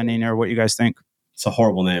you're implementing or what you guys think. It's a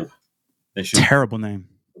horrible name. They should terrible name.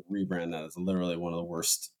 Rebrand that. It's literally one of the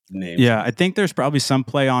worst names. Yeah, I think there's probably some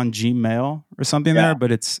play on Gmail or something there,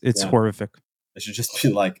 but it's horrific. It should just be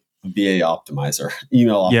like VA optimizer,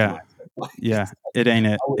 email optimizer. Yeah, it ain't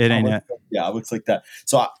it. It ain't it. Yeah, it looks like that.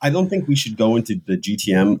 So I don't think we should go into the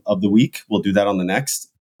GTM of the week. We'll do that on the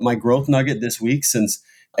next. My growth nugget this week, since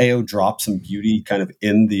AO dropped some beauty kind of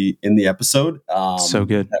in the episode. So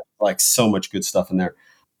good. Like so much good stuff in there.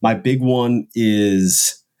 My big one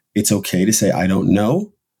is, it's okay to say I don't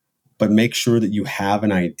know, but make sure that you have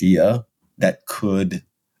an idea that could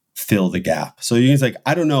fill the gap. So you can say,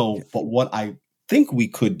 I don't know, but what I think we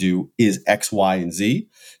could do is X, Y, and Z,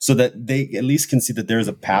 so that they at least can see that there's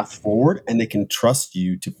a path forward and they can trust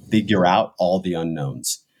you to figure out all the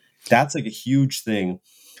unknowns. That's like a huge thing.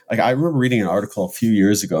 Like I remember reading an article a few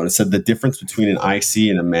years ago, and it said the difference between an IC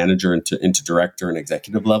and a manager into director and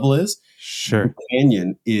executive level is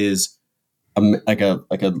Companion is like a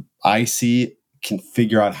IC can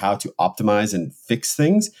figure out how to optimize and fix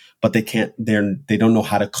things, but they don't know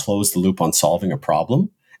how to close the loop on solving a problem.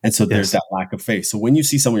 And so there's that lack of faith. So when you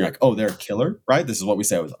see someone, you're like, oh, they're a killer, right? This is what we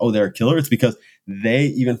say was, oh, they're a killer. It's because they,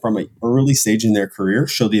 even from an early stage in their career,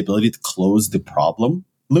 show the ability to close the problem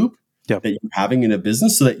loop that you're having in a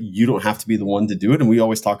business, so that you don't have to be the one to do it. And we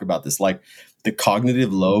always talk about this, like the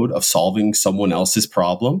cognitive load of solving someone else's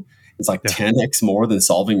problem. It's like 10x more than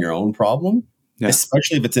solving your own problem.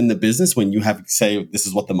 Especially if it's in the business, when you have, say, this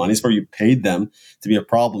is what the money's for. You paid them to be a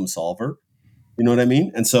problem solver. You know what I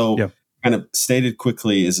mean? And so kind of stated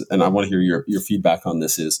quickly is, and I want to hear your feedback on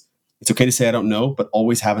this, is it's okay to say I don't know, but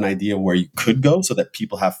always have an idea where you could go, so that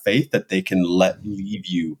people have faith that they can leave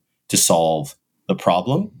you to solve the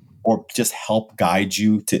problem, or just help guide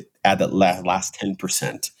you to add that last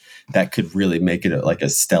 10% that could really make it like a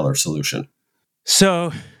stellar solution.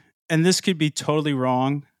 So, and this could be totally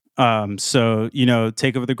wrong. So,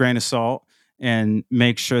 take it with a grain of salt and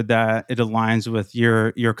make sure that it aligns with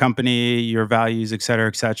your company, your values, et cetera,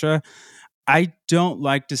 et cetera. I don't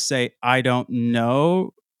like to say I don't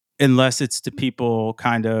know unless it's to people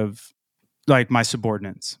kind of like my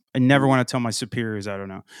subordinates. I never want to tell my superiors I don't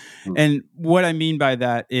know. And what I mean by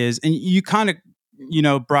that is, and you kind of,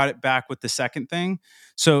 brought it back with the second thing.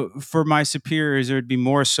 So for my superiors, it would be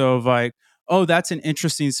more so of like, oh, that's an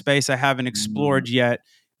interesting space I haven't explored yet.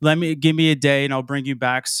 Give me a day and I'll bring you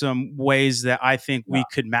back some ways that I think we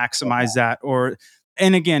could maximize that.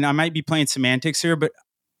 And again, I might be playing semantics here, but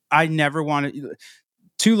I never want to,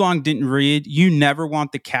 too long didn't read. You never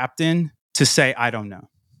want the captain to say, I don't know.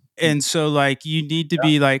 And so like, you need to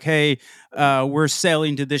be like, hey, we're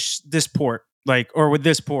sailing to this port, like, or with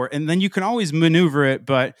this port. And then you can always maneuver it,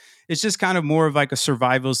 but it's just kind of more of like a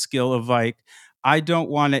survival skill of like, I don't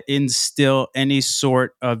want to instill any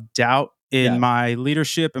sort of doubt in my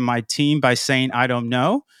leadership and my team by saying, I don't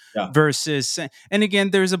know, versus, and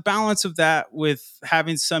again, there's a balance of that with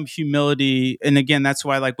having some humility. And again, that's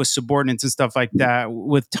why like with subordinates and stuff like that,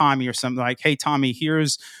 with Tommy or something like, hey, Tommy,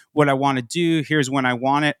 here's what I want to do. Here's when I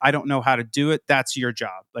want it. I don't know how to do it. That's your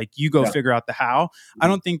job. Like you go figure out the how. I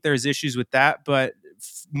don't think there's issues with that, but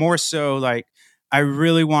more so like, I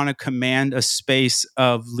really want to command a space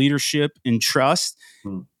of leadership and trust.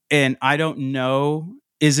 And I don't know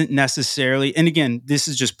isn't necessarily, and again, this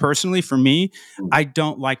is just personally for me, I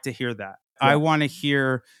don't like to hear that. I want to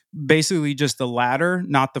hear basically just the latter,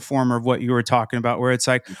 not the former of what you were talking about, where it's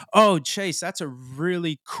like, oh, Chase, that's a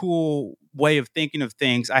really cool way of thinking of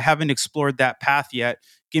things. I haven't explored that path yet.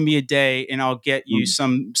 Give me a day and I'll get you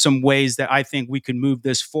some ways that I think we could move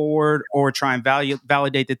this forward or try and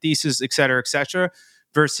validate the thesis, et cetera,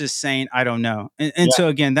 versus saying, I don't know. And so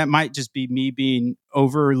again, that might just be me being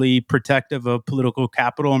overly protective of political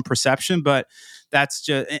capital and perception, but that's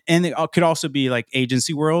just, and it could also be like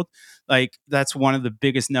agency world. Like that's one of the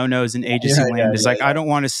biggest no-nos in agency land is I don't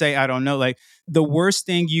want to say, I don't know. Like the worst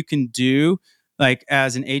thing you can do, like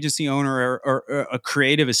as an agency owner or a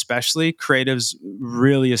creative, especially creatives,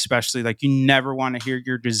 really, especially like you never want to hear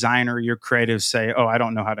your designer, your creative say, oh, I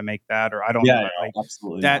don't know how to make that. Or I don't know. Like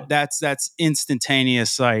absolutely that, that's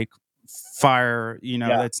instantaneous, like fire,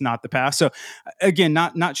 that's not the path. So again,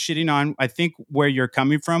 not shitting on, I think where you're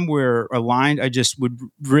coming from, we're aligned. I just would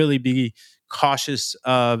really be cautious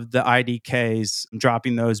of the IDKs,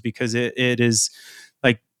 dropping those, because it is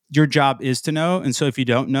like your job is to know. And so if you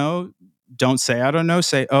don't know, don't say I don't know.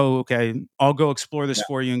 Say, oh, okay, I'll go explore this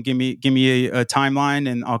for you and give me a timeline,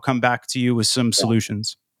 and I'll come back to you with some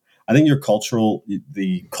solutions. I think the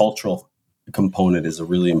cultural component is a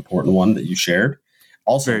really important one that you shared.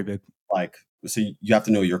 Also, very big. Like, so you have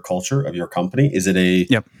to know your culture of your company. Is it a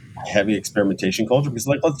heavy experimentation culture? Because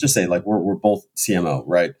like, let's just say like we're both CMO,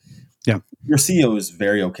 right? Yeah. Your CEO is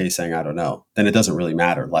very okay saying I don't know. Then it doesn't really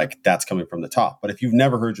matter. Like that's coming from the top. But if you've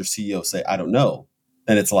never heard your CEO say I don't know,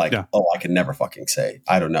 then it's like, oh, I can never fucking say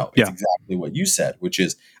I don't know. It's exactly what you said, which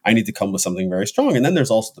is I need to come with something very strong. And then there's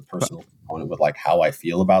also the personal component with like how I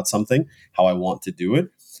feel about something, how I want to do it.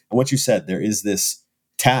 And what you said, there is this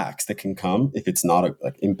tax that can come if it's not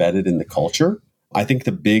like embedded in the culture. I think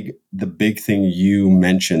the big thing you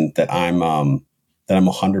mentioned that I'm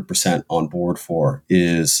 100% on board for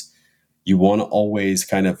is you want to always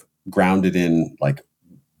kind of ground it in like,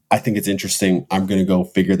 I think it's interesting. I'm going to go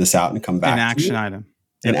figure this out and come back. An action item.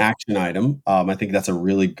 An action item. I think that's a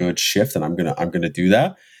really good shift, and I'm gonna do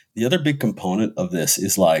that. The other big component of this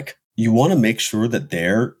is like you want to make sure that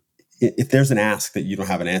if there's an ask that you don't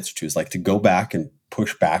have an answer to, is like to go back and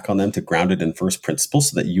push back on them to ground it in first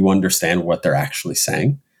principles so that you understand what they're actually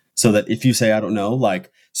saying. So that if you say I don't know,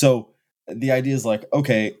 like so, the idea is like,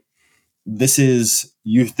 okay, this is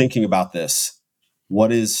you thinking about this.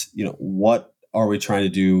 What are we trying to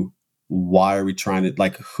do? Why are we trying to,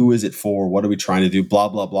 like, who is it for? What are we trying to do? Blah,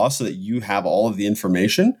 blah, blah. So that you have all of the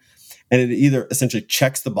information and it either essentially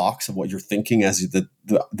checks the box of what you're thinking as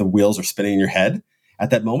the wheels are spinning in your head at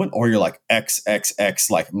that moment, or you're like X,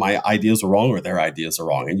 like my ideas are wrong or their ideas are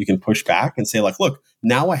wrong. And you can push back and say like, look,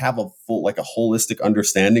 now I have a full, like a holistic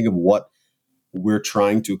understanding of what we're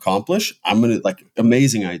trying to accomplish. I'm going to like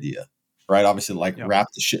amazing idea, right? Obviously like wrap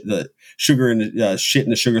the sugar in shit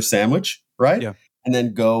in a sugar sandwich, right? Yeah. And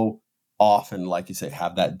then go off and, like you say,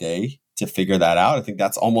 have that day to figure that out. I think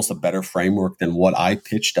that's almost a better framework than what I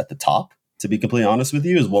pitched at the top, to be completely honest with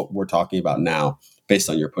you, is what we're talking about now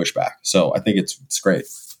based on your pushback. So I think it's great.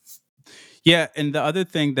 Yeah. And the other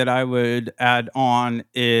thing that I would add on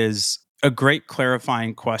is a great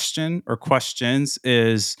clarifying question or questions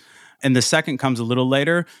is, and the second comes a little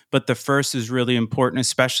later, but the first is really important,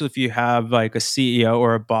 especially if you have like a CEO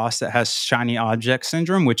or a boss that has shiny object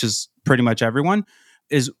syndrome, which is pretty much everyone,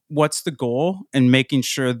 is what's the goal, and making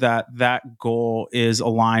sure that that goal is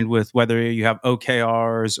aligned with whether you have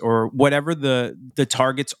OKRs or whatever the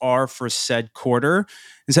targets are for said quarter,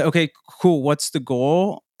 and say, okay, cool, what's the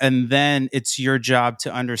goal? And then it's your job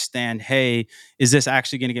to understand, hey, is this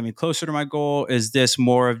actually going to get me closer to my goal? Is this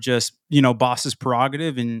more of just, boss's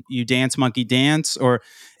prerogative and you dance monkey dance,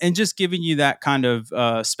 and just giving you that kind of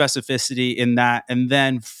specificity in that. And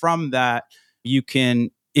then from that, you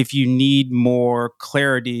can, if you need more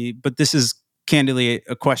clarity, but this is candidly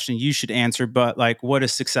a question you should answer, but like, what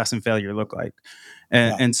does success and failure look like?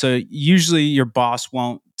 And so usually your boss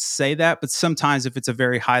won't say that, but sometimes if it's a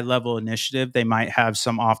very high level initiative, they might have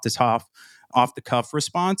some off the cuff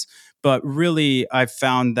response. But really, I've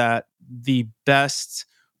found that the best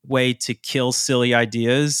way to kill silly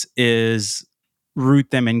ideas is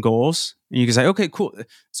root them in goals. And you can say, okay, cool.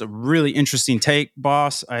 It's a really interesting take,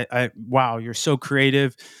 boss. Wow, you're so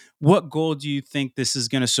creative. What goal do you think this is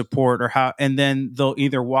going to support, or how? And then they'll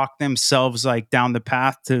either walk themselves like down the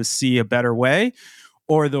path to see a better way,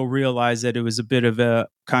 or they'll realize that it was a bit of a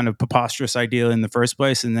kind of preposterous idea in the first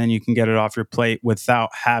place. And then you can get it off your plate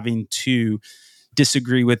without having to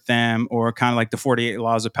disagree with them, or kind of like the 48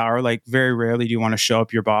 laws of power. Like very rarely do you want to show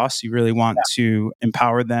up your boss. You really want to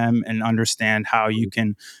empower them and understand how you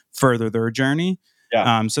can further their journey.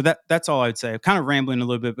 Yeah. So that's all I'd say. I'm kind of rambling a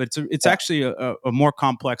little bit, but it's actually a more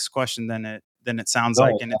complex question than it sounds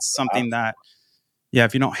like, and it's something that,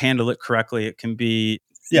 if you don't handle it correctly, it can be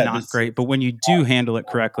not great. But when you do handle it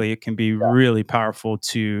correctly, it can be really powerful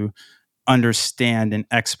to understand and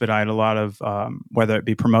expedite a lot of whether it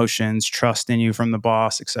be promotions, trust in you from the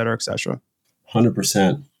boss, et cetera, et cetera.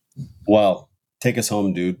 100%. Well, take us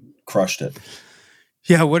home, dude. Crushed it.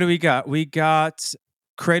 Yeah. What do we got? We got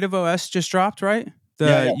Creative OS just dropped, right?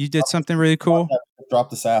 You did something really cool.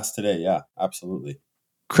 Dropped the SaaS today. Yeah, absolutely.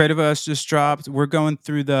 Creative OS just dropped. We're going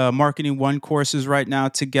through the Marketing 1 courses right now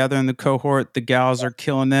together in the cohort. The gals are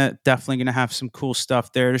killing it. Definitely going to have some cool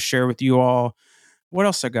stuff there to share with you all. What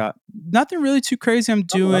else I got? Nothing really too crazy. I'm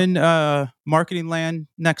doing Marketing Land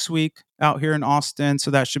next week out here in Austin, so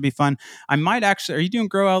that should be fun. I might actually, are you doing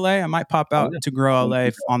Grow LA? I might pop out to Grow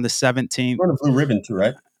LA on the 17th. We're on a Blue Ribbon too,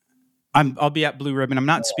 right? I'll be at Blue Ribbon. I'm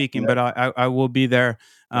not speaking, but I will be there.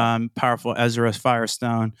 Powerful Ezra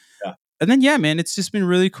Firestone. Yeah. And then, man, it's just been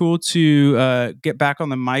really cool to get back on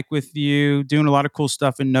the mic with you, doing a lot of cool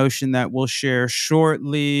stuff in Notion that we'll share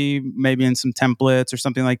shortly, maybe in some templates or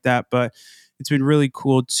something like that. But it's been really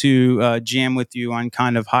cool to jam with you on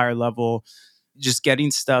kind of higher level, just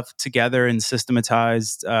getting stuff together and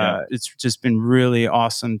systematized. It's just been really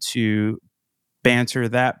awesome to banter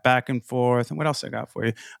that back and forth. And what else I got for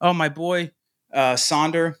you? Oh, my boy,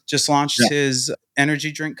 Sonder just launched his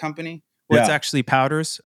energy drink company. Well, it's actually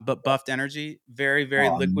powders, but buffed energy. Very, very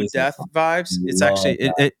liquid death vibes. It's actually,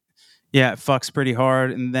 it fucks pretty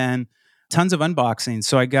hard. And then tons of unboxing.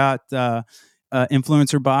 So I got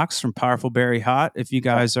influencer box from Powerful Berry Hot. If you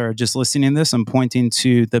guys are just listening to this, I'm pointing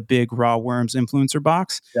to the big Raw Worms influencer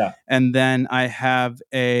box. Yeah. And then I have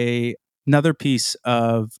another piece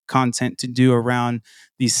of content to do around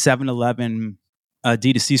the 7-Eleven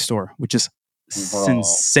D2C store, which is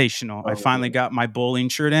sensational. I finally got my bowling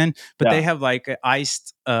shirt in, but they have like an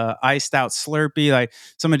iced out Slurpee. Like,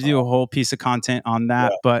 so I'm going to do a whole piece of content on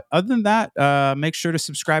that. But other than that, make sure to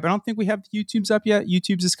subscribe. I don't think we have YouTube's up yet.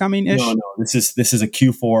 YouTube's is coming ish. No. This is a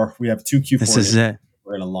Q4. We have 2 Q4. This is it.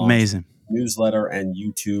 We're going to launch amazing newsletter and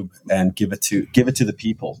YouTube and give it to the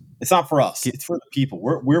people. It's not for us. It's for the people.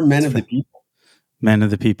 We're men of the people. Men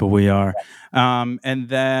of the people we are. And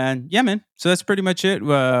then, man. So that's pretty much it.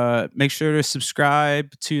 Make sure to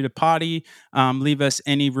subscribe to the potty. Leave us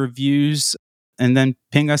any reviews, and then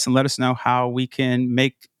ping us and let us know how we can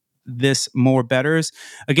make this more betters.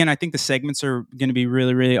 Again, I think the segments are going to be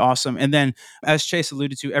really, really awesome. And then, as Chase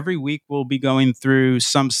alluded to, every week we'll be going through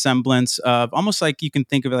some semblance of almost like you can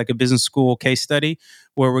think of it like a business school case study,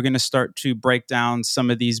 where we're going to start to break down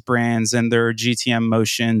some of these brands and their GTM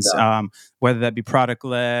motions, whether that be product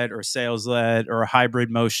led or sales led or a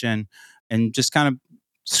hybrid motion, and just kind of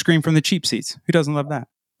scream from the cheap seats. Who doesn't love that?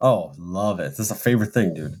 Oh, love it. This is a favorite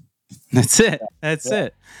thing, dude. That's it. That's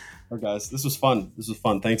it. All right, guys, this was fun.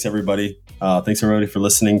 Thanks, everybody. Thanks, everybody, for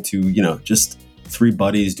listening to, just 3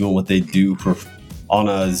 buddies doing what they do on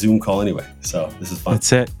a Zoom call anyway. So this is fun.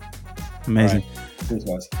 That's it. Amazing. Right. Thanks,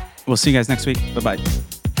 guys. We'll see you guys next week. Bye-bye.